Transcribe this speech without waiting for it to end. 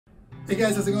Hey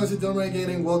guys, how's it going? It's Dilmer again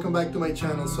and welcome back to my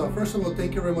channel. So first of all,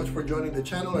 thank you very much for joining the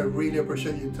channel. I really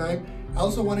appreciate your time. I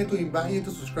also wanted to invite you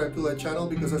to subscribe to the channel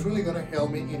because that's really going to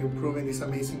help me in improving this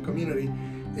amazing community.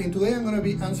 And today I'm going to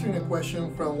be answering a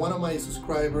question from one of my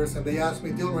subscribers, and they asked me,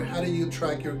 Dilmer, how do you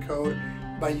track your code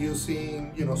by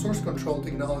using source control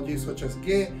technologies such as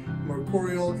Git,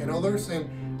 Mercurial, and others? And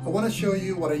I want to show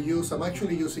you what I use. I'm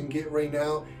actually using Git right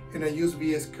now, and I use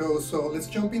VS Code. So let's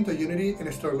jump into Unity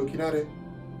and start looking at it.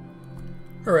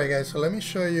 Alright guys, so let me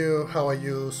show you how I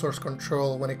use source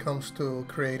control when it comes to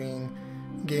creating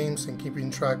games and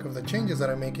keeping track of the changes that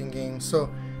I make in games. So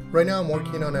right now I'm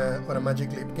working on a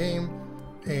Magic Leap game,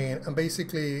 and I'm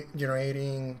basically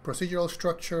generating procedural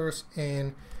structures.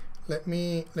 And let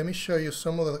me show you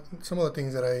some of the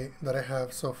things that I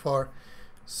have so far.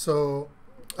 So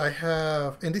I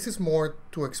have, and this is more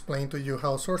to explain to you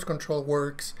how source control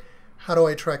works, how do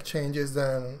I track changes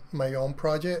than my own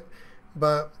project,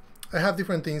 but I have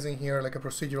different things in here like a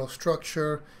procedural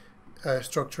structure, a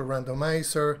structure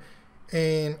randomizer,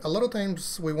 and a lot of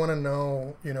times we want to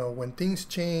know, when things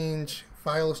change,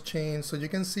 files change. So you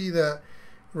can see that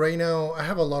right now I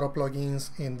have a lot of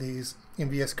plugins in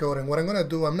VS Code, and what I'm going to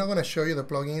do, I'm not going to show you the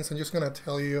plugins, I'm just going to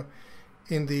tell you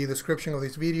in the description of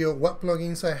this video what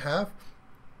plugins I have,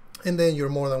 and then you're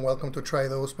more than welcome to try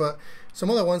those. But some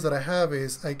of the ones that I have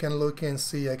is I can look and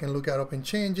see, I can look at open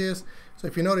changes. So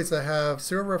if you notice, I have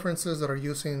 0 references that are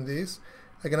using this.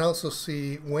 I can also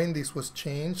see when this was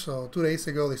changed. So 2 days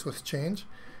ago this was changed.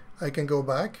 I can go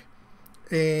back,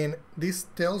 and this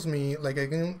tells me, like, I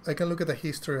can look at the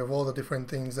history of all the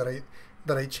different things that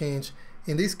I changed.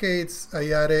 In this case, I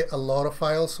added a lot of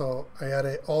files, so I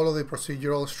added all of the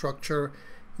procedural structure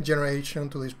generation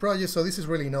to this project. So this is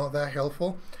really not that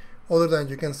helpful, other than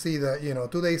you can see that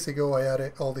 2 days ago I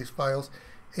added all these files.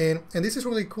 And this is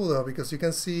really cool though, because you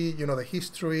can see the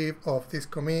history of this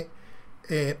commit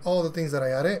and all the things that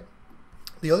I added.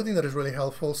 The other thing that is really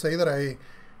helpful, say that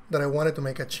I wanted to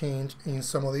make a change in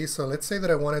some of these. So let's say that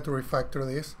I wanted to refactor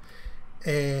this,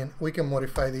 and we can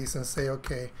modify these and say,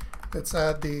 okay, let's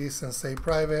add this and say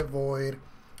private void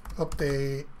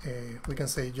update. We can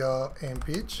say yaw and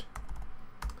pitch,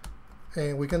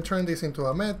 and we can turn this into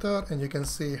a method, and you can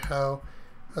see how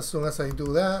as soon as I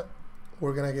do that,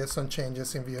 we're gonna get some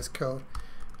changes in VS Code.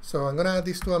 So I'm gonna add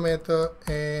this to a method,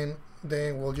 and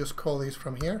then we'll just call this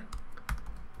from here,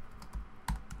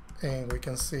 and we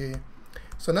can see.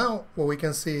 So now what we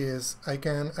can see is I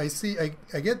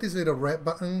get this little red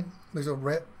button, there's a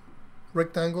red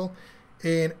rectangle,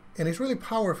 and it's really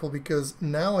powerful because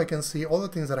now I can see all the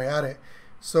things that I added.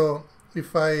 So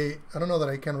if I don't know that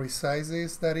I can resize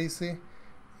this that easy,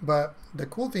 but the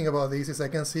cool thing about this is I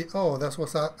can see, oh, that's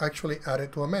what's actually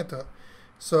added to a method.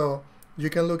 So you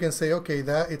can look and say, okay,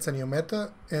 that it's a new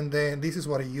method, and then this is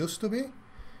what it used to be,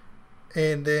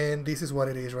 and then this is what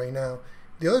it is right now.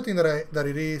 The other thing that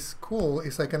it is cool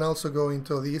is I can also go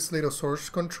into this little source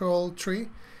control tree,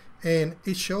 and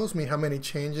it shows me how many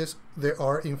changes there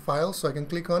are in files. So I can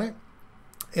click on it,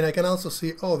 and I can also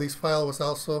see, oh, this file was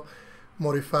also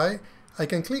modified. I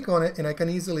can click on it, and I can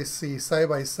easily see side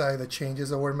by side the changes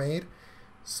that were made.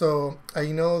 So I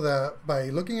know that by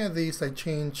looking at this,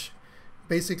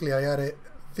 basically I added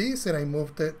this and I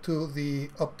moved it to the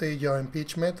update yaw and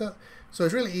pitch method. So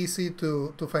it's really easy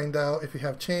to find out if you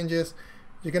have changes.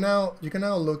 You can now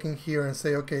look in here and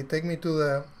say, okay, take me to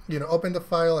the, open the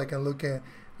file. I can look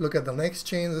at the next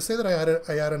change. Let's say that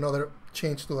I add another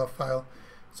change to the file.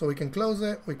 So we can close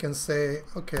it. We can say,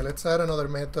 okay, let's add another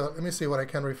method. Let me see what I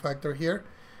can refactor here.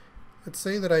 Let's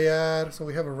say that I add, so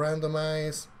we have a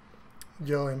randomize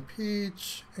yaw and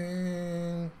pitch,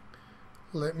 and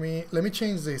let me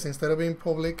change this. Instead of being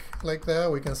public like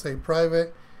that, we can say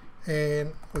private,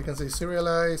 and we can say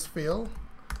serialize field.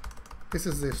 This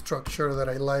is the structure that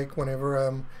I like whenever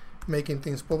I'm making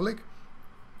things public.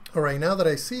 All right, now that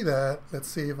I see that, let's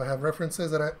see if I have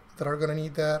references that are going to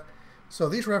need that. So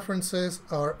these references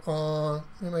are on,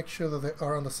 let me make sure that they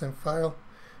are on the same file.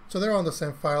 So they're on the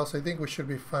same file, so I think we should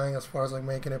be fine as far as like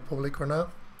making it public or not.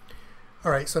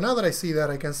 All right, so now that I see that,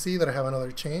 I can see that I have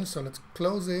another change. So let's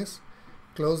close this.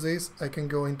 I can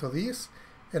go into this,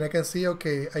 and I can see,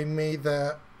 okay, I made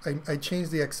that, I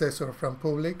changed the accessor from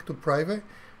public to private.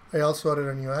 I also added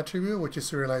a new attribute, which is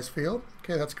serialized field.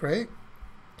 Okay, that's great.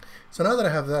 So now that I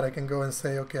have that, I can go and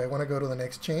say, okay, I want to go to the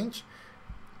next change,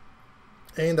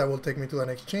 and that will take me to the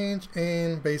next change,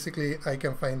 and basically I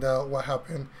can find out what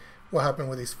happened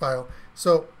with this file.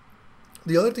 So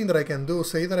the other thing that I can do,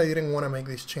 say that I didn't want to make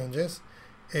these changes,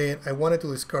 and I wanted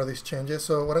to discard these changes.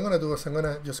 So what I'm going to do is I'm going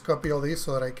to just copy all these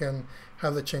so that I can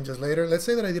have the changes later. Let's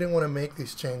say that I didn't want to make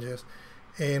these changes,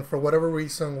 and for whatever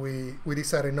reason we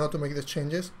decided not to make the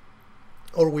changes,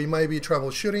 or we might be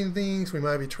troubleshooting things, we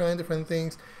might be trying different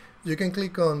things, you can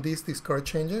click on these discard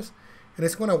changes, and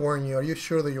it's going to warn you, are you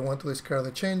sure that you want to discard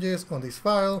the changes on this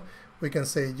file? We can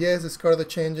say yes, discard the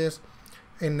changes,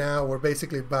 and now we're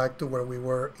basically back to where we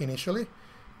were initially.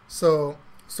 So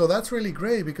that's really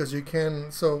great, because you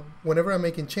can, so whenever I'm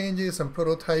making changes and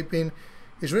prototyping,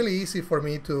 it's really easy for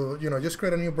me to, just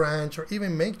create a new branch or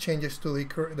even make changes to the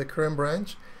current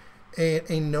branch,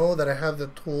 and know that I have the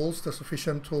tools, the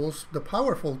sufficient tools, the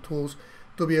powerful tools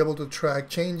to be able to track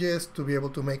changes, to be able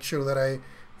to make sure that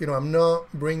I'm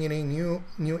not bringing in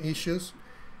new issues.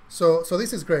 So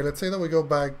this is great. Let's say that we go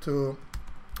back to,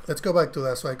 let's go back to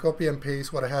that. So I copy and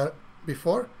paste what I had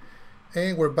before,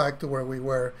 and we're back to where we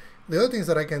were. The other things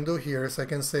that I can do here is I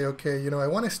can say, okay, I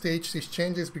want to stage these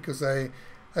changes because I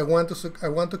want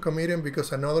to commit them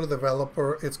because another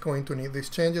developer is going to need these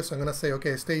changes. So I'm going to say,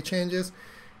 okay, stage changes,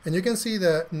 and you can see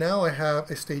that now I have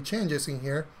a stage changes in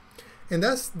here, and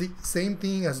that's the same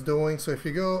thing as doing. So if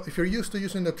you're used to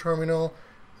using the terminal,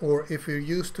 or if you're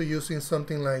used to using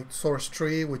something like source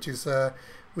tree, which is a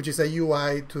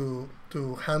UI to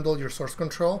handle your source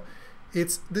control,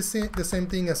 it's the same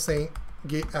thing as saying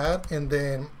git add and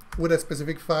then with a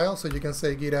specific file. So you can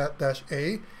say git add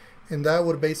 -a, and that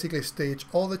would basically stage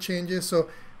all the changes. So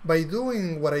by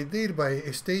doing what I did, by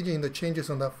staging the changes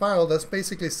on that file, that's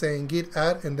basically saying git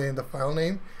add and then the file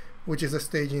name, which is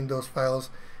staging those files.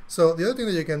 So the other thing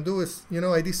that you can do is,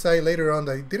 I decide later on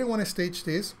that I didn't want to stage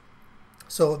this.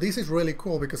 So this is really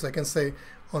cool because I can say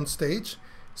on stage.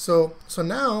 So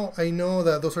now I know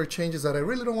that those are changes that I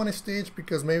really don't want to stage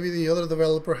because maybe the other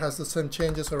developer has the same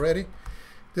changes already.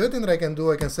 The other thing that I can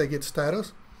do, I can say git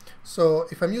status. So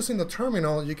if I'm using the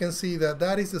terminal, you can see that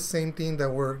that is the same thing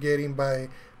that we're getting by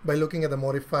looking at the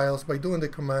modif files, by doing the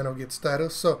command of git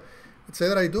status. So let's say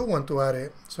that I do want to add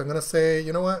it. So I'm going to say,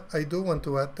 you know what, I do want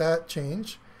to add that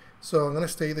change. So I'm going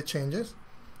to state the changes.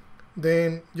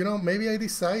 Then, maybe I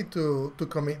decide to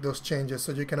commit those changes.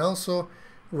 So you can also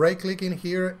right click in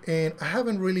here, and I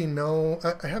haven't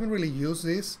really used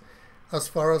this as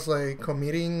far as like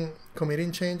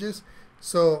committing changes.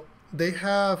 So they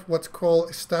have what's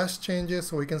called stash changes.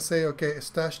 So we can say, okay,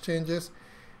 stash changes,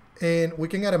 and we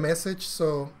can add a message.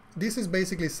 So this is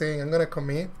basically saying I'm going to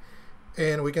commit,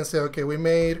 and we can say, okay, we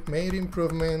made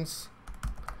improvements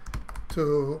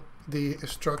to the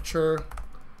structure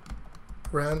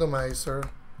randomizer,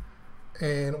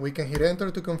 and we can hit enter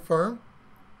to confirm,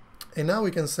 and now we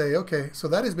can say, okay, so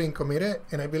that is being committed,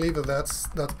 and I believe that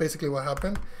that's basically what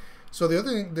happened. So the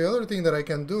other thing that I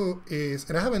can do is,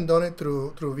 and I haven't done it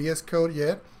through VS Code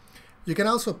yet, you can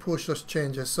also push those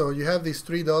changes. So you have these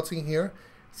 3 dots in here,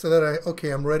 so that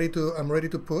I'm ready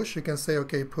to push. You can say,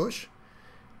 okay, push,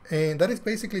 and that is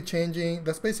basically changing.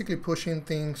 That's basically pushing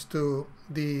things to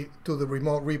the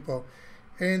remote repo.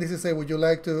 And this is say, would you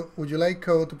like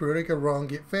code to periodically run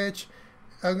git fetch?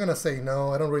 I'm gonna say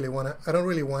no. I don't really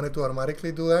want it to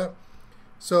automatically do that.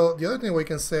 So the other thing we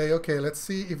can say, okay, let's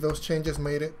see if those changes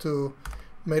made it to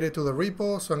the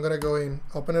repo. So I'm gonna go and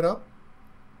open it up,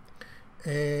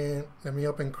 and let me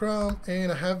open Chrome,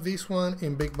 and I have this one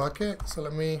in Big Bucket. So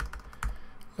let me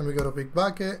go to Big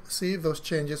Bucket, see if those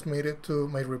changes made it to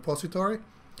my repository.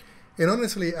 And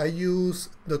honestly, I use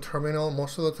the terminal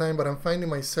most of the time, but I'm finding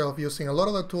myself using a lot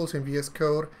of the tools in VS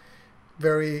Code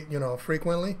very,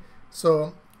 frequently.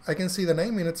 So I can see that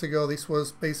 9 minutes ago, this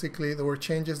was basically, there were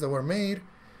changes that were made.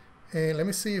 And let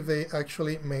me see if they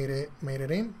actually made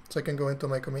it in. So I can go into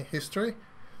my commit history,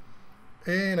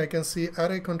 and I can see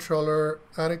added controller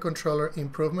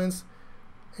improvements.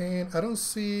 And I don't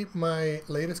see my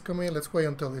latest commit. Let's wait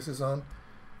until this is on.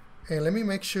 And let me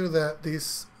make sure that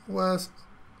this was,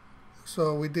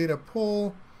 so we did a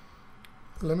pull.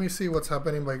 Let me see what's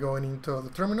happening by going into the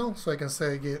terminal. So I can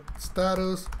say git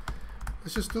status.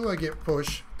 Let's just do a git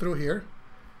push through here.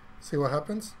 See what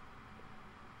happens.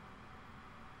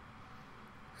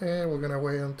 And we're gonna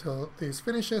wait until this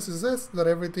finishes. It says that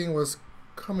everything was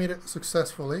committed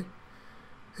successfully.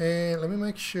 And let me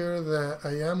make sure that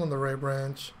I am on the right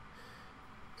branch.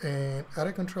 And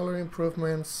added controller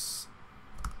improvements.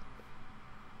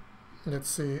 Let's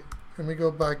see. Let me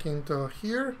go back into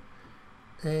here,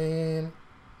 and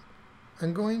let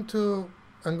me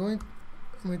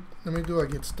do a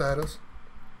git status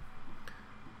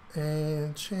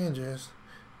and changes.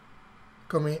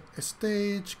 Commit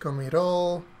stage, commit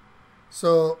all.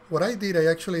 So what I did, I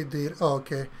actually did,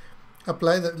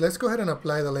 let's go ahead and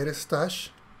apply the latest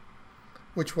stash,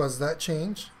 which was that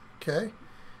change. Okay.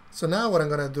 So now what I'm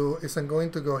gonna do is I'm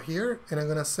going to go here, and I'm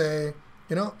gonna say,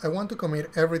 I want to commit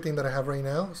everything that I have right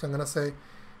now. So I'm gonna say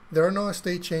there are no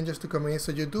stage changes to commit,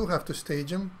 so you do have to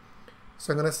stage them.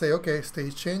 So I'm going to say, okay,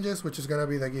 stage changes, which is going to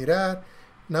be the git add.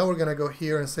 Now we're going to go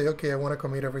here and say, okay, I want to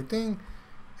commit everything.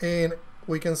 And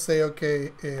we can say,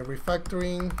 okay,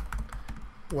 refactoring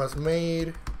was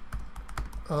made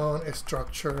on a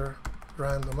structure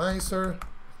randomizer.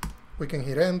 We can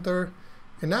hit enter.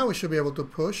 And now we should be able to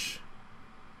push.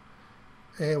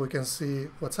 And we can see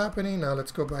what's happening. Now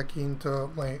let's go back into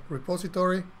my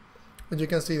repository. And you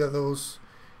can see that those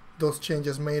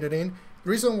changes made it in. The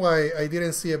reason why I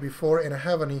didn't see it before, and I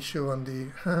have an issue on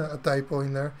the a typo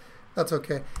in there, that's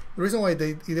okay. The reason why it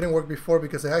didn't work before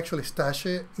because I actually stashed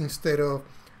it instead of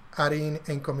adding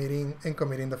and committing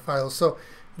the files. So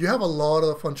you have a lot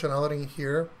of functionality in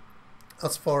here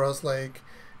as far as like,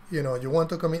 you know, you want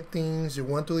to commit things, you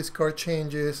want to discard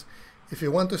changes. If you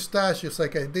want to stash, just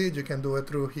like I did, you can do it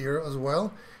through here as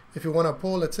well. If you want to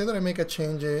pull, let's say that I make a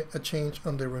change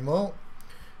on the remote.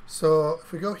 So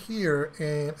if we go here,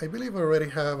 and I believe I already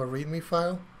have a README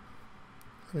file.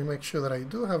 Let me make sure that I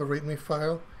do have a README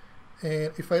file.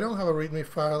 And if I don't have a README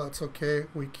file, that's okay.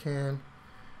 We can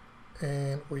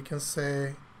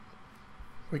say,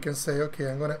 okay,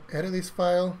 I'm going to edit this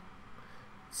file.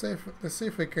 Let's see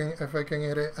if I can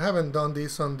edit. I haven't done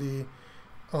this on the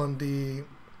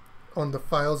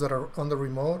files that are on the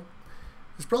remote.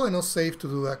 It's probably not safe to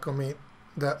do that commit,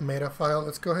 that meta file.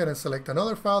 Let's go ahead and select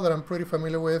another file that I'm pretty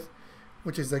familiar with,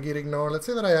 which is the git ignore. Let's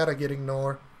say that I add a git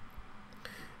ignore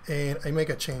and I make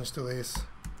a change to this.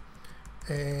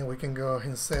 And we can go ahead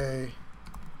and say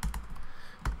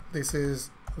this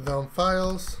is dom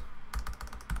files,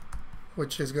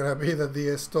 which is going to be the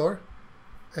DS store.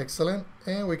 Excellent.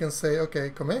 And we can say, okay,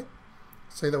 commit.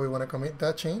 Say that we want to commit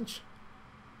that change.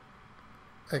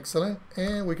 Excellent.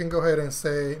 And we can go ahead and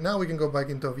say, now we can go back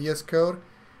into VS Code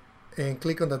and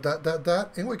click on the ...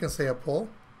 and we can say a pull.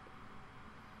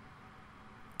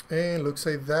 And looks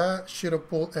like that should have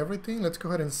pulled everything. Let's go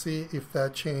ahead and see if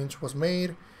that change was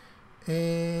made.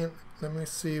 And let me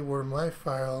see where my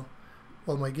file,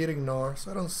 well, my git ignore.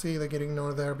 So I don't see the git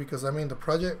ignore there because I'm in the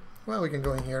project. Well, we can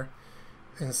go in here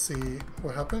and see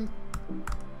what happened.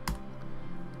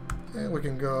 And we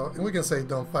can go and we can say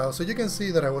dump file. So you can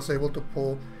see that I was able to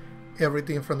pull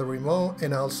everything from the remote,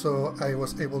 and also I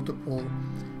was able to pull,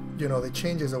 you know, the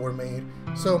changes that were made.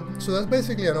 So that's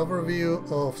basically an overview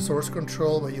of source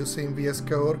control by using VS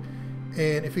Code.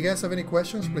 And if you guys have any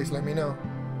questions, please let me know.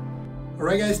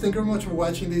 Alright guys, thank you very much for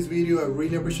watching this video. I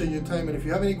really appreciate your time, and if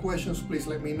you have any questions, please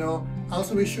let me know.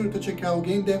 Also be sure to check out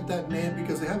gamedev.net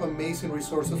because they have amazing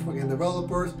resources for game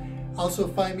developers. Also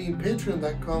find me in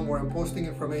patreon.com where I'm posting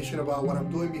information about what I'm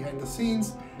doing behind the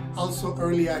scenes. Also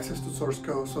early access to source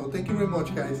code. So thank you very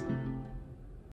much guys.